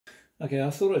Okay,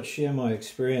 I thought I'd share my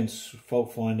experience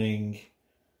fault finding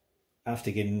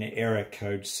after getting error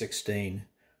code 16.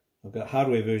 I've got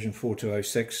hardware version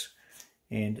 4206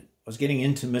 and I was getting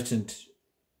intermittent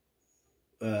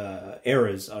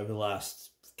errors over the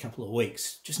last couple of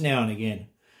weeks, just now and again.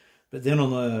 But then on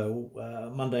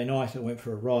the Monday night I went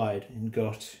for a ride and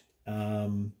got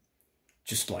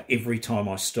just like every time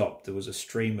I stopped there was a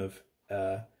stream of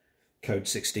code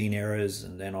 16 errors,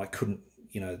 and then I couldn't,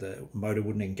 the motor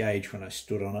wouldn't engage when I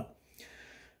stood on it.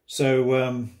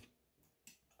 So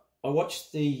I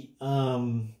watched the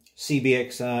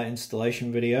CBXR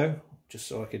installation video just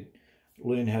so I could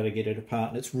learn how to get it apart.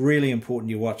 And it's really important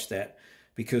you watch that,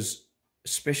 because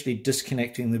especially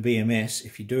disconnecting the BMS,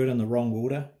 if you do it in the wrong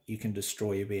order, you can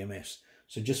destroy your BMS.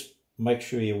 So just make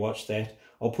sure you watch that.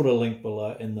 I'll put a link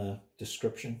below in the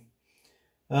description.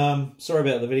 Sorry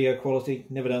about the video quality,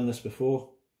 never done this before.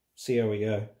 See how we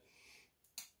go.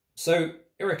 So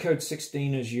error code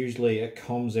 16 is usually a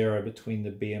comms error between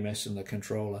the BMS and the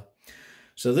controller.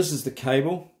 So this is the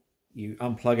cable. You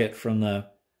unplug it from the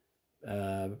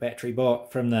battery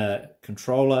box, from the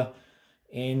controller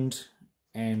end,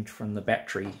 and from the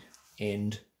battery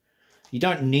end. You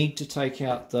don't need to take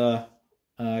out the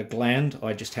gland.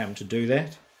 I just happen to do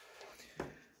that.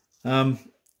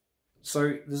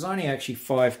 So there's only actually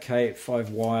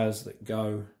 5 wires that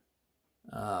go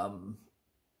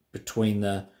between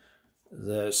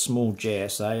the small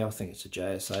JSA, I think it's a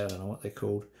JSA, I don't know what they're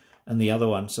called, and the other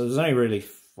one. So there's only really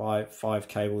five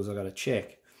cables I got to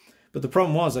check. But the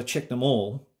problem was I checked them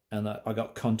all and I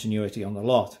got continuity on the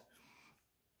lot.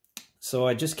 So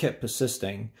I just kept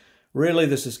persisting. Really,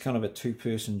 this is kind of a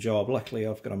two-person job. Luckily,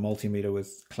 I've got a multimeter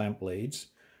with clamp leads.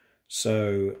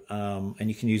 So, and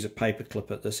you can use a paper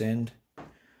clip at this end.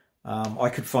 I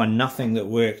could find nothing that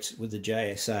worked with the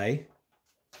JSA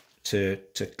to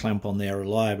clamp on there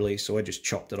reliably, so I just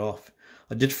chopped it off.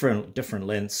 I did for different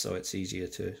lengths, so it's easier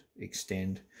to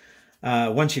extend.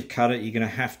 Once you've cut it, you're going to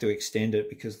have to extend it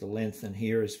because the length in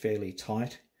here is fairly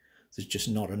tight. There's just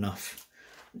not enough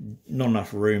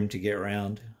room to get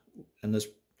around, and there's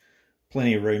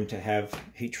plenty of room to have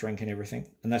heat shrink and everything.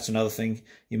 And that's another thing,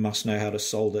 you must know how to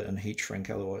solder and heat shrink,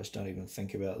 otherwise don't even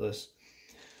think about this.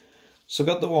 So I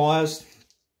got the wires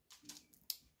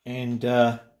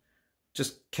and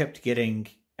just kept getting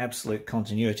absolute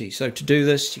continuity. So to do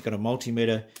this, you've got a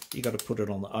multimeter, you've got to put it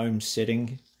on the ohms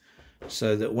setting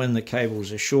so that when the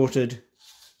cables are shorted,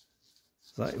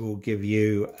 that will give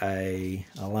you an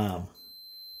alarm.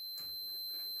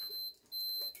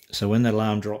 So when the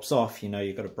alarm drops off, you know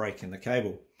you've got a break in the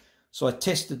cable. So I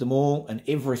tested them all and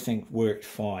everything worked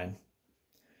fine.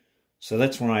 So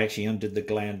that's when I actually undid the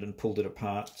gland and pulled it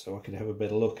apart so I could have a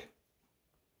better look.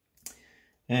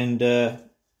 And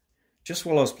just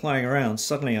while I was playing around,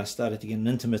 suddenly I started to get an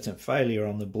intermittent failure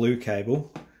on the blue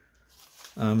cable.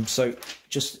 So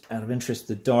just out of interest,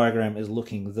 the diagram is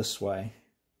looking this way.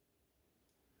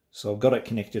 So I've got it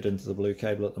connected into the blue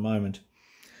cable at the moment.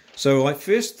 So I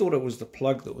first thought it was the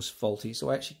plug that was faulty, so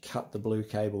I actually cut the blue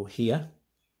cable here,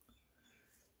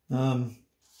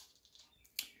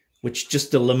 which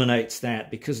just eliminates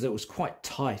that because it was quite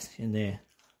tight in there.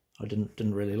 I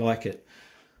didn't really like it.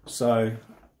 So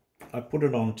I put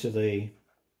it onto the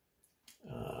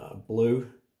blue.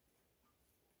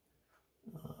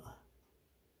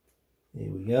 There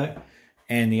we go.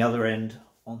 And the other end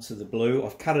onto the blue.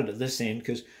 I've cut it at this end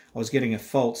because I was getting a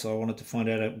fault, so I wanted to find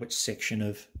out which section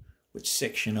of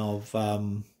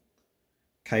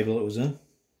cable it was in.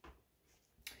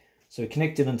 So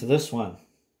connected into this one.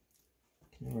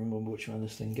 Can you remember which one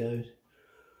this thing goes?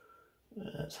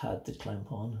 It's hard to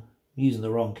clamp on. I'm using the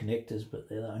wrong connectors, but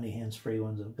they're the only hands-free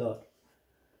ones I've got.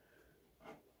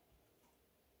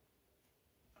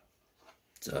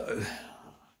 So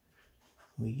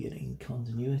we're getting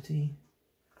continuity.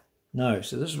 No,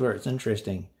 so this is where it's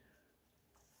interesting.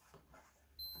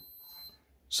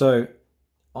 So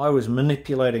I was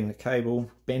manipulating the cable,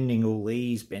 bending all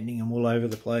these, bending them all over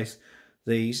the place,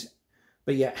 these.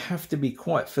 But you have to be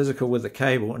quite physical with the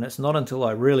cable, and it's not until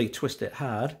I really twist it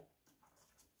hard.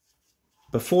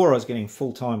 Before I was getting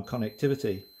full-time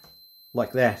connectivity,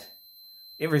 like that.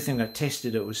 Everything I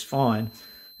tested, it was fine.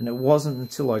 And it wasn't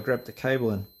until I grabbed the cable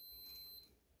and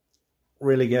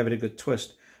really gave it a good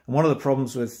twist. And one of the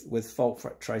problems with fault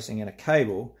tracing in a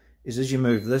cable is as you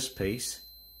move this piece,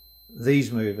 these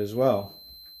move as well.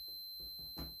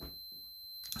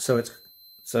 So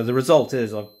the result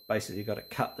is I've basically got to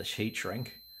cut the heat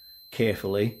shrink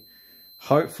carefully.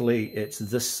 Hopefully it's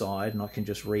this side and I can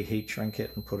just reheat shrink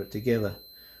it and put it together.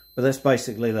 But that's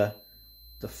basically the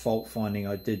fault finding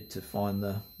I did to find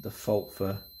the fault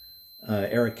for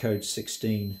error code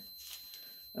 16.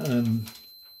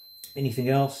 Anything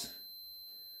else?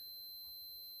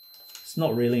 It's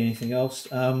not really anything else.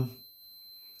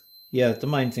 Yeah, the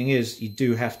main thing is you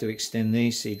do have to extend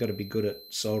these, so you've got to be good at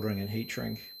soldering and heat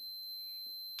shrink.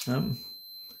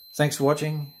 Thanks for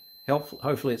watching.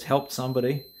 Hopefully it's helped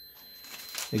somebody.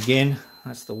 Again,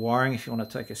 that's the wiring if you want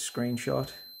to take a screenshot.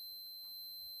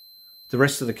 The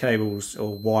rest of the cables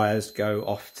or wires go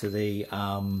off to the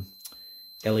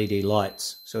LED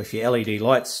lights. So if your LED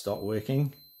lights stop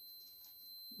working,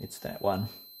 it's that one.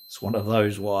 It's one of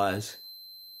those wires.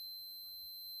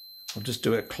 I'll just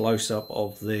do a close-up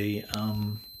of the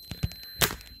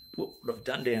what I've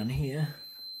done down here.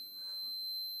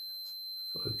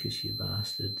 Focus, you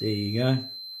bastard. There you go.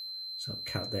 So I've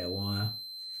cut that wire.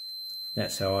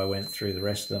 That's how I went through the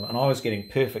rest of them. And I was getting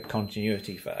perfect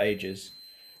continuity for ages.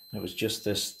 It was just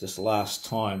this last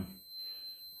time.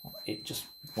 It just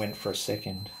went for a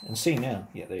second. And see now.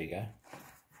 Yeah, there you go.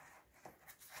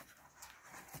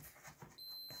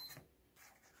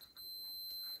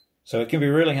 So it can be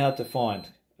really hard to find.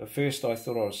 At first I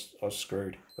thought I was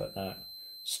screwed, but no.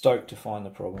 Stoked to find the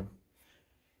problem.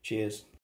 Cheers.